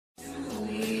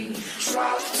A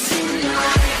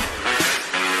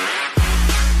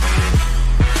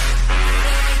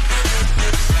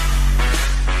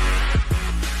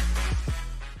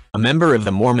member of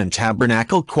the Mormon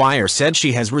Tabernacle Choir said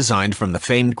she has resigned from the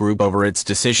famed group over its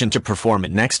decision to perform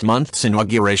at next month's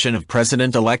inauguration of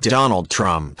President-elect Donald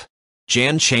Trump.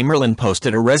 Jan Chamberlin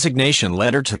posted a resignation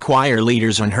letter to choir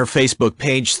leaders on her Facebook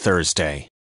page Thursday.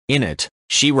 In it,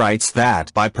 she writes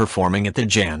that by performing at the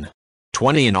Jan.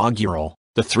 20 inaugural,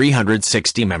 the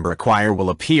 360-member choir will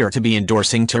appear to be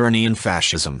endorsing tyranny and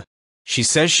fascism. She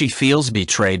says she feels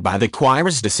betrayed by the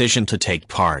choir's decision to take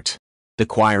part. The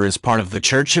choir is part of the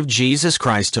Church of Jesus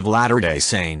Christ of Latter-day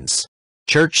Saints.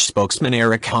 Church spokesman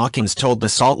Eric Hawkins told the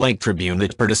Salt Lake Tribune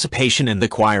that participation in the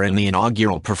choir in the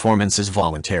inaugural performance is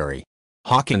voluntary.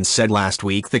 Hawkins said last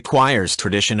week the choir's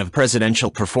tradition of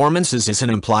presidential performances isn't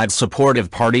implied support of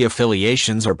party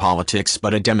affiliations or politics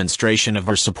but a demonstration of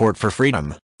our support for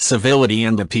freedom, civility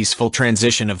and the peaceful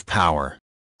transition of power.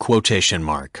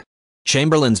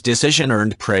 Chamberlain's decision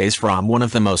earned praise from one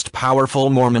of the most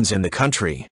powerful Mormons in the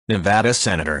country, Nevada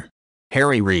Senator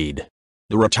Reid.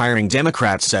 The retiring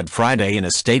Democrat said Friday in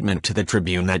a statement to the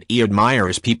Tribune that he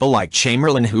admires people like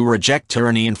Chamberlin who reject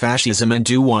tyranny and fascism and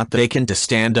do what they can to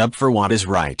stand up for what is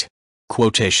right.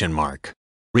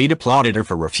 Reid applauded her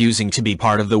for refusing to be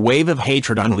part of the wave of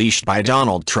hatred unleashed by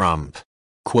Donald Trump.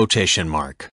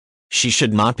 She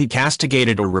should not be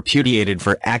castigated or repudiated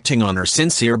for acting on her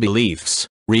sincere beliefs,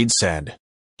 Reid said.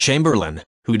 Chamberlin,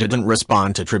 who didn't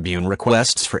respond to Tribune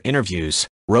requests for interviews,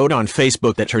 wrote on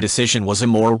Facebook that her decision was a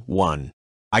moral one.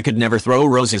 "I could never throw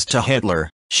roses to Hitler,"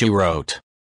 she wrote.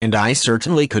 "And I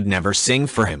certainly could never sing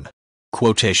for him."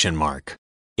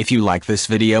 If you like this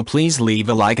video, please leave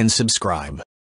a like and subscribe.